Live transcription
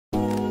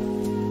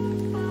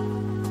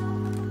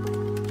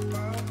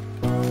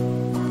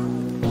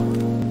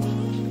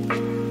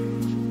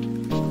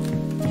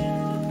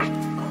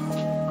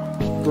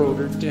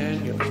Broder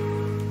Daniel.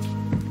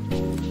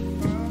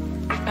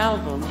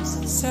 Albums: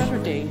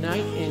 Saturday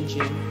Night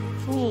Engine,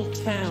 Fool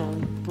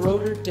Town,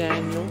 Broder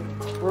Daniel,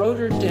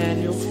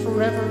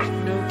 Forever,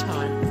 No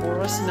Time for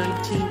Us,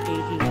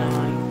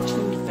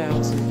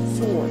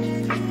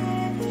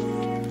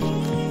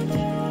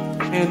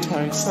 1989-2004.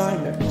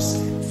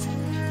 Anti-Cymex.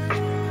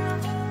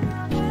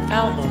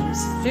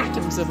 Albums: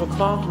 Victims of a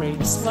Bomb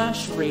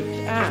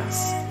Raid/Raped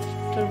Ass,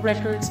 The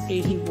Records,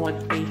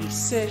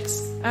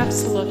 81-86,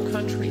 Absolute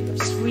Country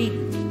of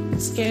Sweden,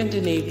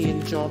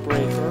 Scandinavian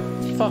Jawbreaker,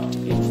 Fucked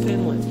in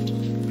Finland.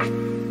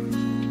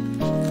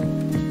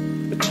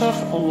 The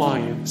Tough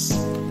Alliance.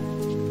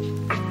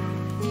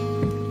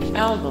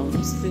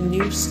 Albums: The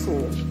New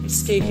School,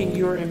 Escaping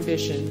Your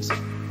Ambitions,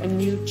 A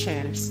New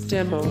Chance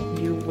Demo,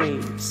 New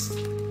Waves.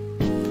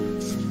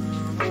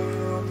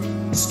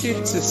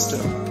 Skid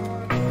System.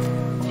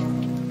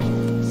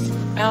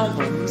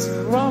 Albums: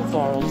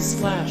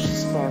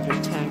 Ravarl/Sparta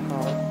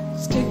Tankar,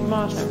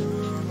 Stigmata,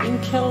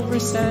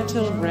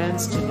 Inkelrisatil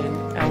Ranstaden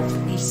Alt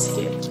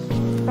Skit,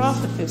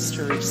 Prophet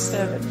History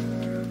 7.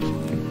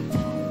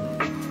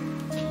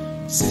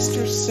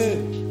 Sister Sin.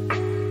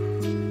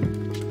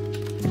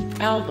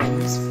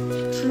 Albums: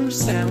 True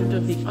Sound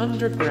of the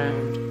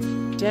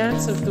Underground,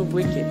 Dance of the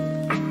Wicked,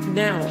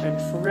 Now and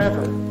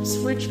Forever,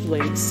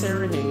 Switchblade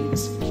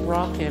Serenades,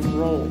 Rock and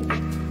Roll.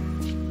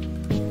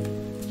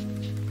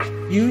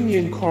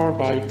 Union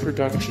Carbide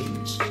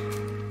Productions.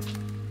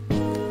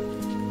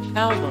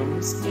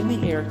 Albums: In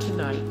the Air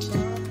Tonight,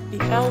 The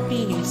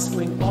Albini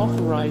Swing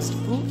Authorized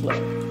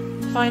Bootleg,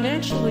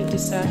 Financially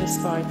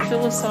Dissatisfied,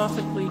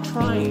 Philosophically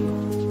Trying,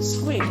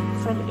 Swing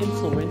from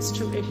Influence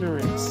to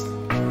Ignorance.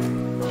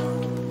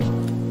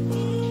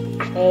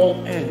 All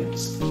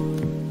Ends.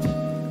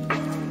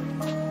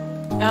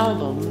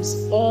 Albums: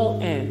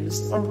 All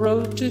Ends, A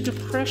Road to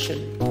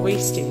Depression,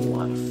 Wasting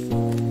Life.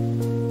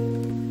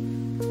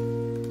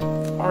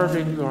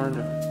 Arvin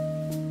Garner.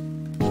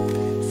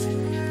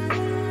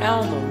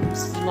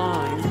 Albums: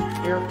 Lime,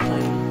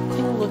 Airplane,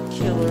 Kula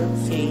Killer,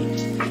 8,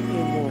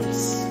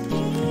 Invoice.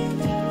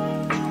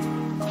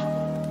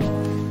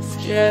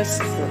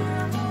 Jasper.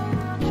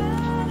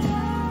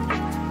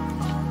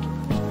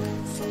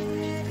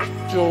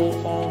 Joel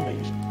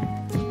Almy.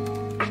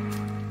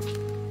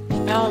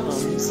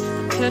 Albums: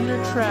 Tender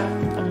Trap,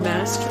 A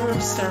Master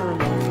of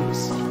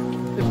Ceremonies,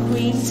 The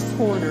Queen's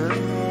Corner,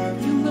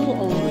 You Will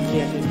Only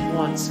Get It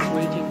Once,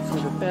 Waiting for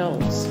the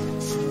Bells.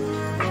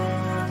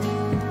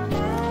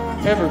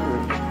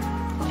 Evergreen.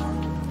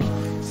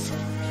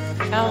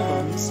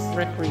 Albums: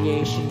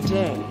 Recreation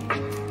Day,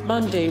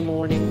 Monday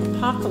Morning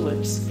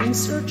Apocalypse, In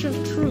Search of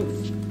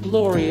Truth,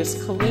 Glorious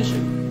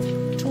Collision,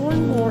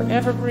 Torn More,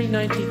 Evergreen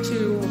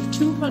 92 of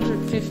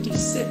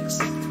 256,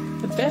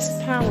 The Best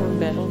Power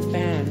Metal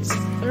Bands,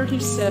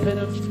 37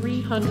 of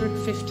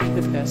 350,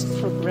 The Best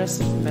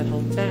Progressive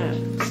Metal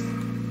Bands.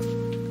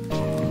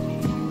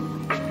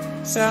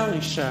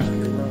 Sally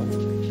Shapiro.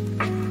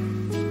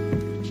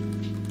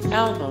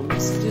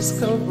 Albums: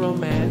 Disco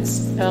Romance,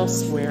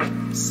 Elsewhere,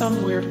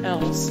 Somewhere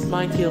Else,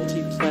 My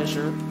Guilty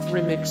Pleasure,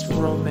 Remixed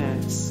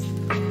Romance.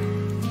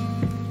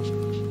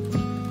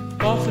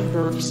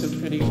 Gothenburg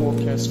Symphony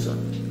Orchestra.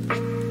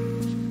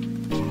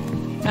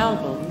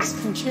 Albums: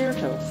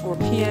 Concerto for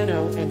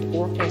Piano and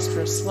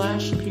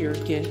Orchestra/Peer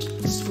Gynt,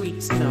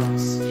 Suites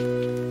Nos.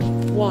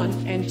 1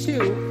 and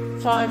 2,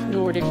 5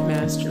 Nordic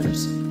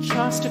Masters,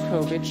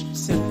 Shostakovich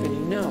Symphony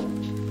No.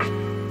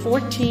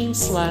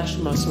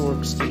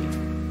 14/Mussorgsky,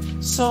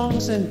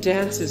 Songs and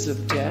Dances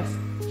of Death,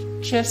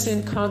 Chess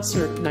in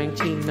Concert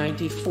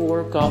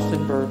 1994,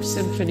 Gothenburg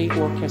Symphony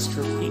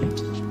Orchestra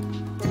Feat.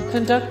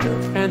 Conductor: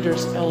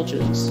 Anders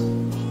Elges.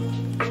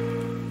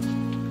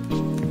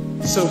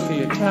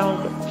 Sophia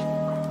Talbot.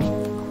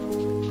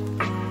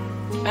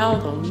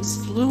 Albums: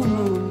 Blue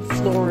Moon,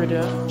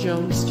 Florida,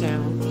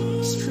 Jonestown,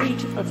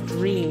 Street of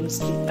Dreams,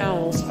 The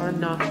Owls Are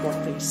Not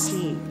What They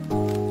Seem.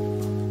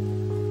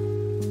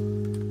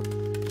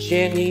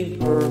 Jenny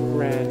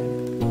Berggren.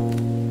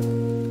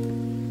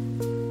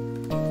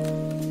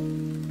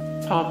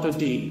 Papa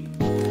D.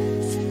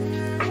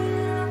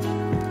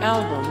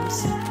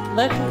 Albums: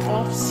 Let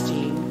Off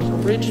Steam,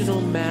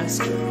 Original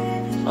Master,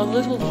 A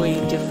Little Way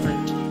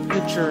Different,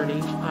 The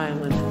Journey,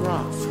 Island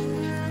Rock.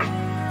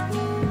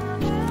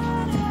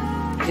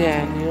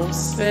 Daniel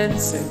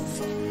Svensson.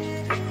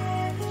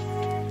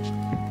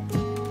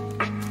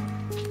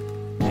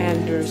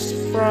 Anders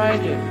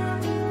Frieden.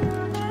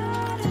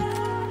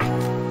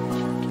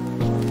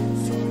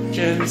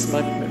 Jens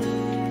Leckman.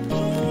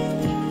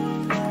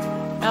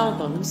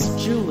 Albums: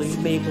 Julie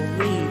Mabel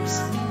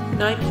Leaves,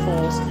 Night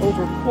Falls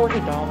Over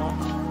Portadala,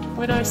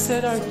 When I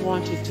Said I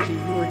Wanted to Be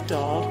Your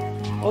Dog,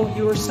 Oh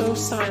You're So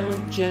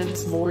Silent,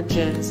 Jens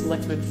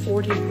Leckman.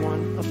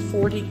 41 of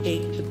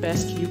 48, The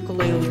Best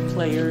Ukulele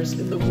Players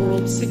in the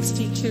World,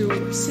 62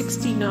 of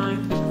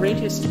 69, The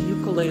Greatest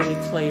Ukulele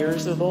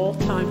Players of All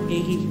Time,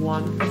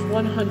 81 of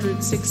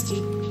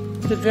 160,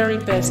 The Very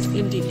Best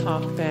Indie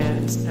Pop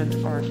Bands and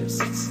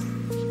Artists.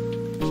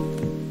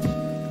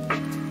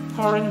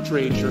 Karin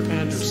Drager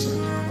Anderson.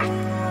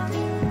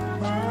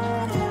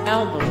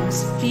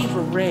 Albums: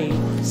 Fever Ray,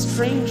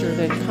 Stranger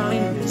Than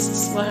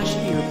Kindness /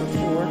 Here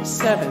Before,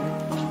 7,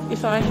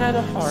 If I Had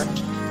a Heart,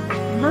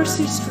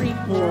 Mercy Street,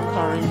 More,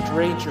 Karin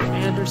Drager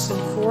Anderson,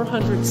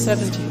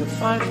 470 of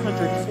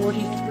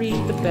 543,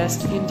 The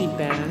Best Indie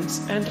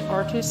Bands and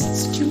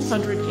Artists,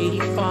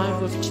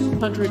 285 of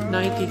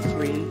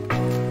 293,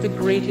 The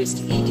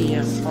Greatest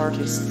EDM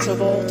Artists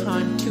of All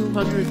Time,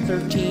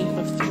 213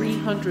 of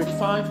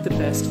 305, The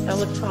Best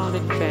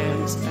Electronic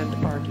Bands and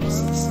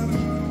Artists.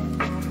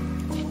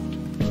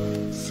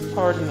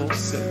 Cardinal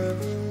Sin.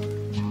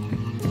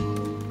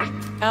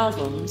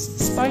 Albums: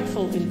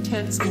 Spiteful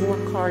Intense, More,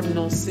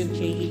 Cardinal Sin,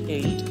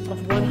 88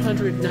 of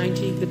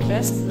 190, The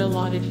Best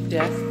Melodic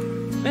Death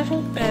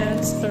Metal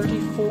Bands,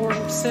 34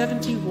 of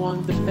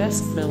 71, The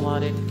Best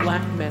Melodic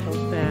Black Metal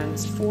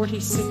Bands,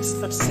 46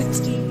 of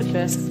 60, The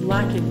Best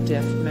Black and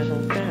Death Metal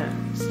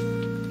Bands.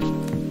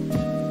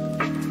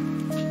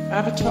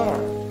 Avatar.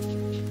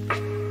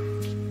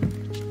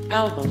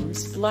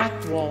 Albums: Black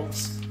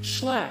Waltz,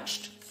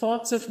 Schlacht,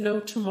 Thoughts of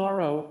No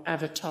Tomorrow,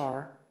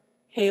 Avatar.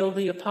 Hail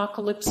the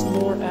Apocalypse,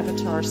 More,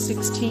 Avatar,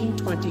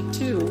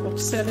 1622 of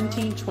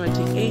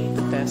 1728,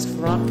 The Best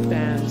Rock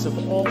Bands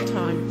of All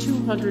Time,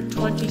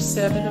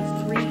 227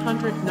 of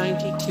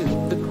 392,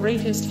 The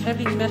Greatest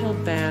Heavy Metal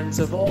Bands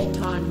of All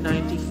Time,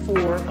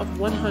 94 of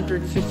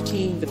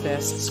 115, The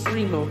Best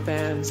Screamo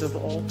Bands of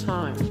All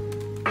Time.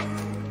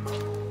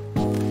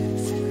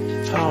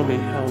 Tommy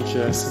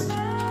Helgeson.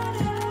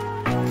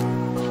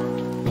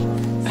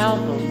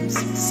 Albums: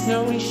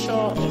 Snowy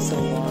Shaw Is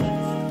Alive.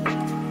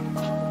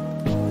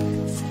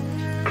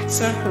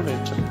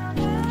 Sacramento.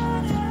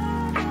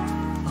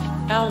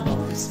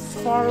 Albums: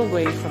 Far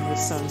Away from the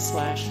Sun /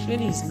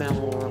 Vinnie's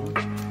Malorum,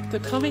 The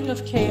Coming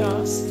of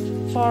Chaos,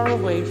 Far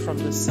Away from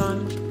the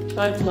Sun,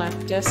 by Black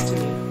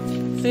Destiny,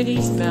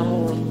 Vinnie's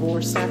Malorum,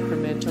 More,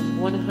 Sacramento,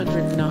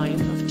 109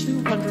 of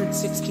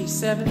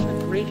 267,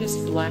 The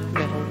Greatest Black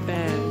Metal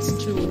Bands,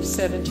 2 of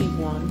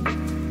 71,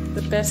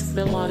 The Best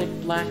Melodic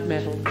Black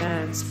Metal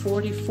Bands,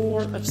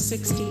 44 of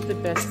 60, The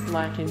Best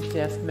Black and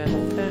Death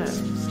Metal Bands.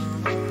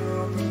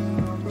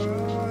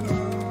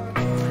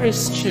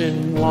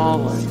 Christian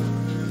Wallen.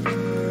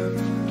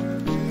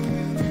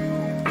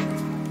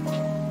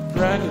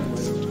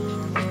 Dragonland.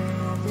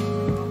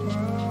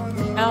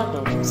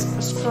 Albums: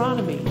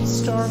 Astronomy,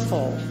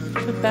 Starfall,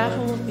 The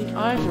Battle of the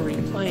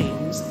Ivory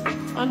Plains,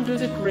 Under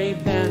the Grey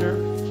Banner,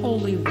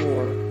 Holy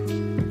War.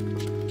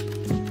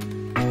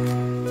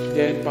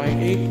 Dead by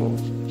April.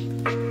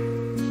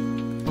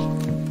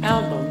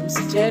 Albums: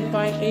 Dead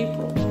by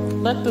April,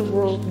 Let the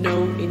World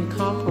Know,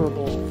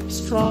 Incomparable,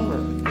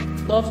 Stronger,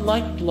 Love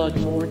Like Blood,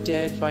 More,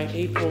 Dead by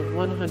April,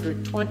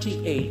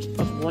 128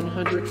 of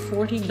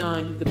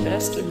 149, The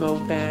Best Emo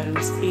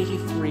Bands,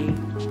 83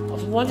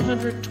 of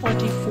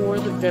 124,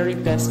 The Very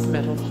Best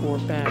Metalcore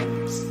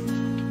Bands.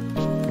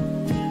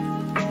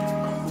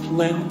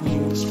 Glenn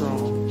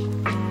Armstrong.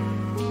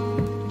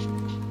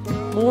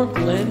 More,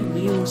 Glenn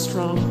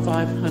Armstrong,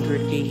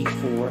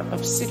 584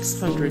 of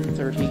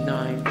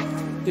 639,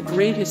 The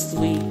Greatest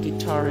Lead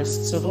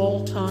Guitarists of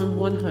All Time,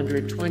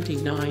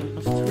 129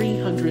 of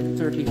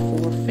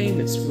 334,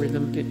 Famous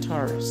Rhythm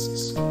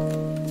Guitarists.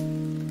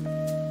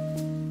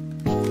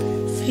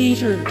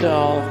 Peter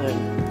Dalvin.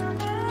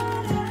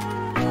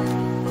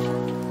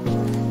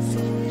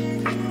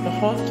 The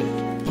Haunted.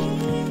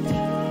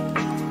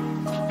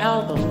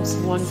 Albums: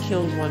 One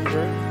Kill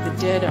Wonder, The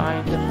Dead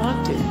Eye, The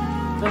Haunted.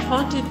 The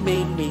Haunted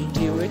Made Me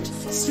Do It,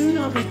 Soon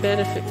I'll Be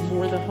Benefit,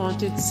 More, The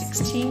Haunted,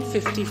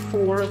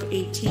 1654 of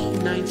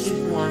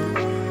 1891,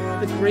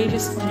 The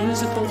Greatest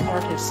Musical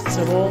Artists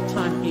of All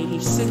Time,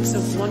 86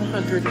 of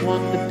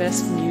 101, The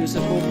Best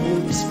Musical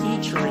Groups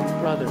featuring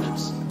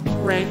brothers,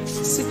 ranked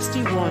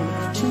 61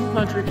 of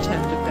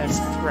 210, The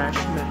Best Thrash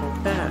Metal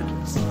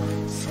Bands.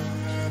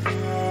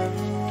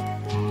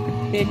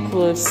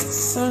 Nicholas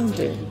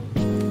Sunday.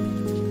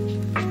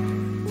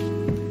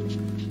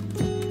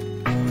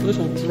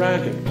 Little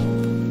Dragon.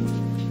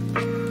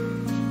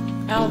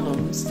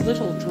 Albums: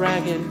 Little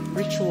Dragon,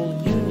 Ritual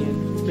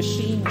Union,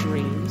 Machine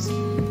Dreams,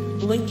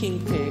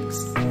 Blinking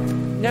Pigs,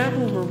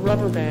 Naboomer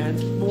Rubber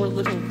Band, More,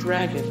 Little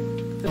Dragon,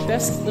 The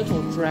Best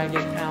Little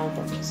Dragon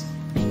Albums.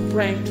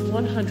 Ranked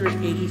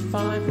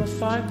 185 of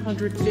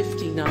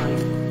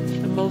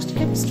 559, The Most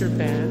Hipster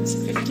Bands,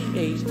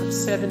 58 of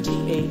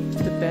 78,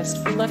 The Best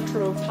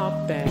Electro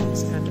Pop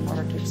Bands and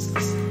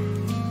Artists.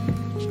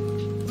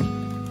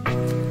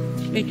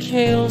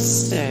 Mikhail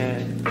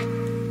Stan.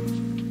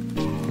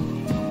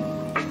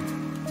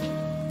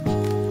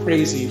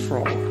 Crazy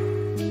Frog.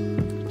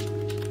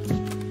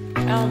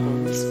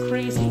 Albums: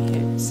 Crazy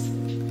Hits,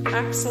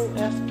 Axel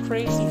F.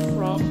 Crazy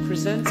Frog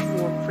presents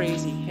More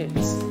Crazy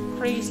Hits,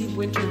 Crazy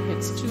Winter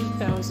Hits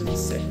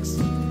 2006.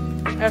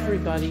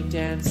 Everybody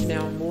Dance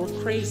Now, More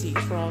Crazy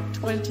Frog,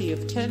 20 of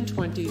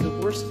 1020, The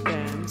Worst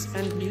Bands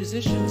and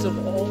Musicians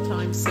of All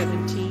Time,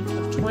 17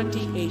 of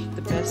 28,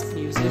 The Best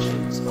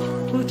Musicians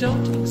Who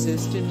Don't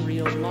Exist in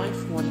Real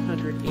Life,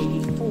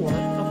 184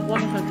 of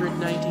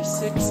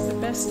 196, The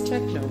Best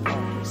Techno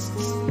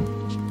Artists.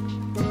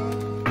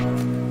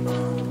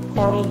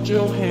 Carl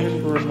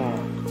Johan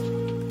Remark.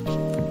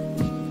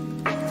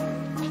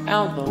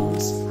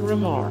 Albums,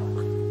 Remark.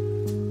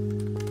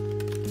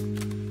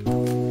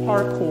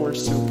 Hardcore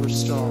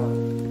Superstar.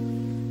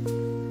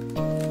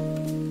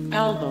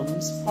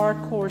 Albums,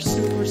 Hardcore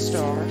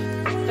Superstar.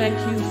 Thank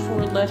you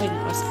for letting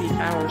us be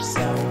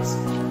ourselves.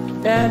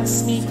 Bad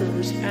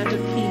sneakers and a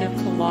pina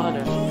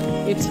colada.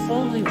 It's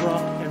only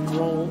rock and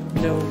roll,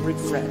 no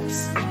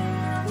regrets.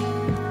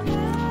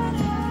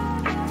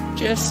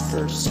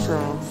 Jesper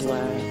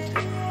Stromblad.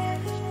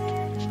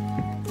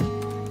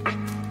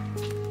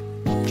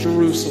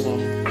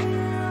 Jerusalem.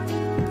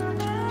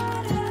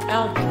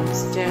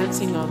 Albums,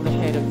 Dancing on the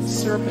Head of the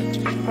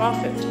Serpent,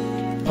 Prophet,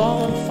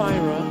 Volume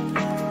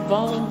Phira,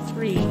 Volume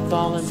 3,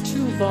 Volume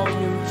 2,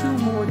 Volume 2,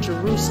 More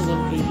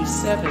Jerusalem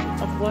 87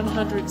 of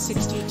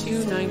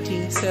 162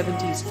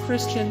 1970s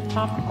Christian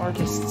pop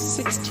artists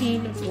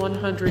 16 of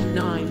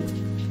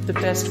 109, the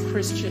best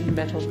Christian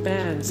metal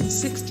bands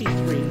 63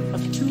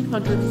 of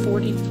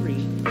 243,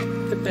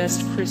 the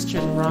best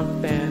Christian rock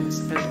bands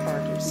and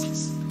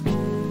artists.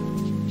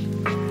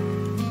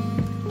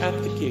 At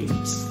the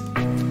Gates.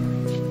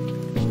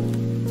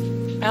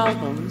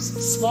 Albums,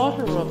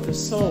 Slaughter of the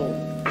Soul,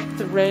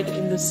 The Red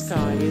in the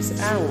Sky is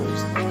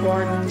Ours,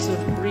 Gardens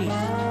of Grief,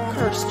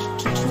 Cursed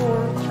to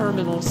Tour,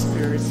 Terminal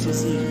Spirit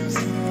Disease.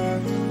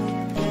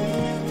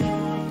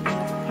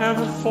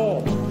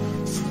 Hammerfall.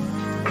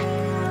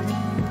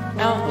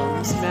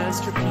 Albums,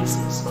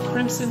 Masterpieces,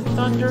 Crimson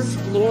Thunder,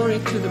 Glory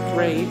to the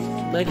Brave,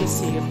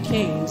 Legacy of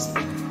Kings,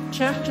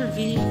 Chapter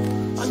V,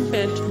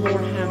 Unbent More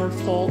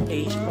Hammerfall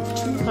 8 of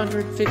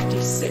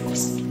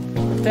 256.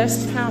 The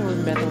best power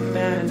metal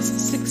bands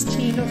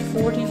 16 of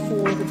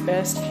 44, the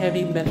best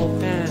heavy metal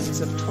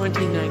bands of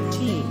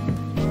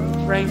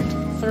 2019, ranked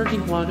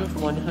 31 of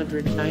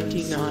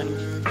 199,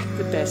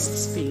 the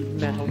best speed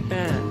metal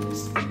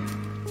bands.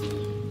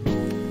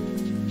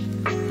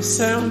 The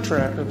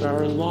soundtrack of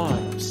our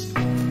lives.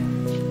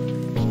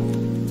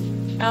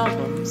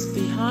 Albums,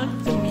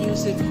 Behind the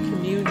Music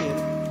Communion,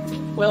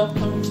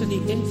 Welcome to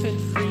the Infant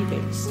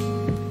Freebase,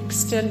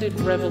 Extended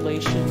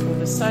Revelation for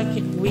the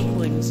Psychic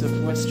Weaklings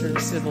of Western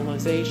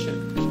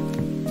Civilization.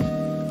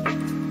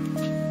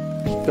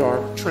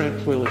 Dark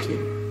Tranquility.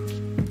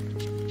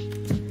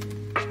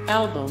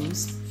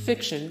 Albums,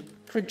 Fiction,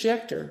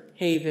 Projector,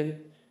 Haven,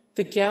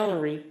 The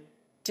Gallery,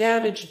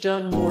 Damage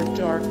Done More,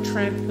 Dark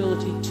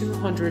Tranquility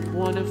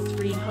 201 of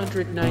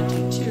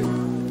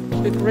 392,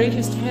 the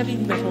greatest heavy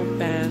metal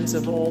bands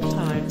of all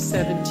time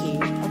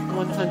 17 of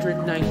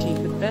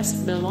 119, the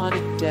best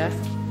melodic death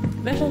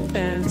metal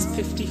bands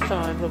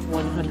 55 of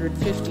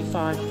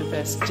 155, the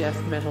best death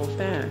metal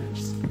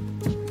bands.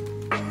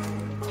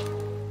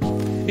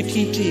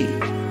 Mickey D.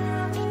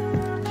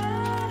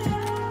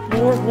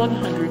 More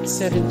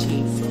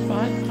 117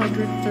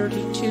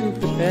 532,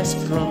 the best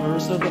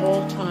drummers of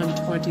all time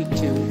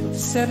 22 of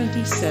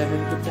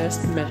 77, the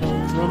best metal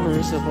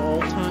drummers of all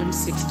time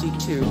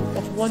 62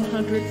 of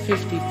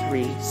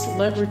 153,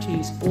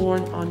 celebrities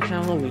born on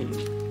Halloween.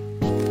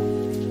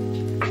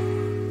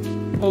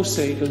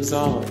 Jose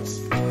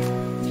Gonzalez.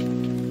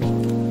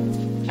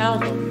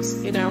 Albums,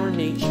 In Our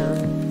Nature,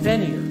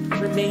 Veneer,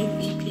 Remain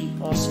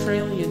EP,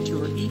 Australian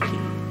Tour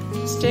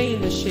EP, Stay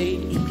in the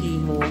Shade EP,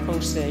 More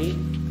Jose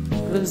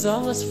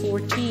Gonzalez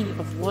 14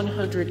 of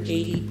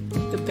 180,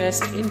 the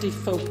best indie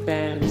folk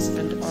bands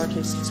and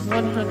artists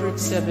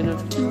 107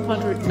 of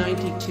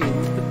 292,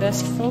 the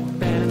best folk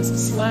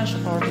bands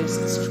 /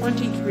 artists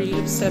 23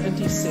 of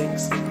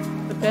 76,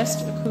 the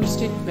best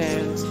acoustic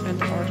bands and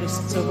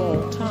artists of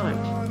all time.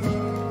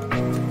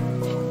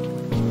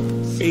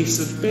 Ace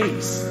of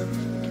Base.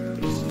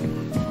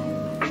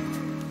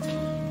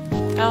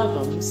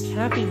 Albums,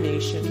 Happy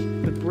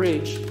Nation, The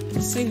Bridge,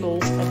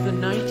 singles of the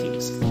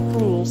 90s,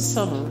 Cruel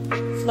Summer,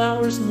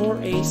 Flowers, More,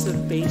 Ace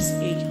of Base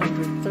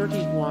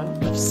 831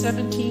 of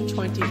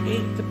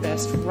 1728, the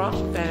best rock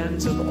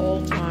bands of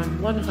all time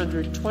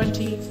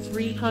 120 of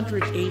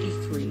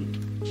 383,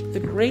 the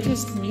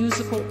greatest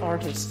musical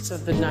artists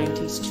of the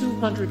 90s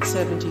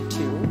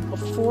 272 of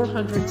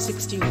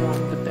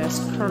 461, the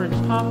best current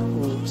pop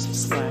groups /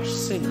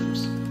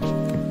 singers.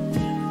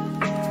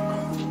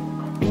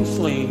 In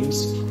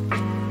Flames.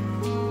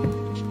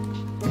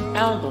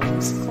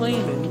 Albums,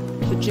 Clayman,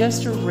 The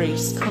Jester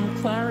Race, Come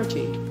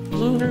Clarity,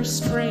 Lunar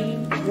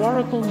Strain,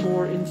 Warrigal,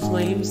 More in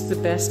Flames, The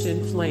Best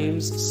in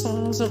Flames,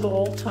 Songs of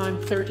All Time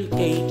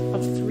 38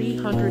 of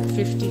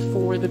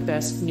 354, the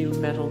best new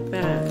metal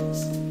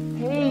bands.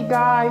 Hey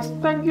guys,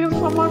 thank you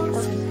so much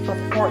for the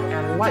support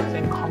and likes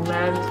and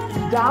comments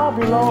down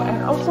below,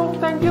 and also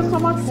thank you so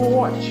much for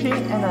watching,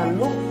 and I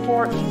look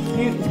forward to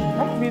see you in the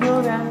next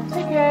video. Then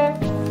take care,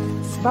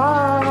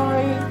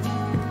 bye.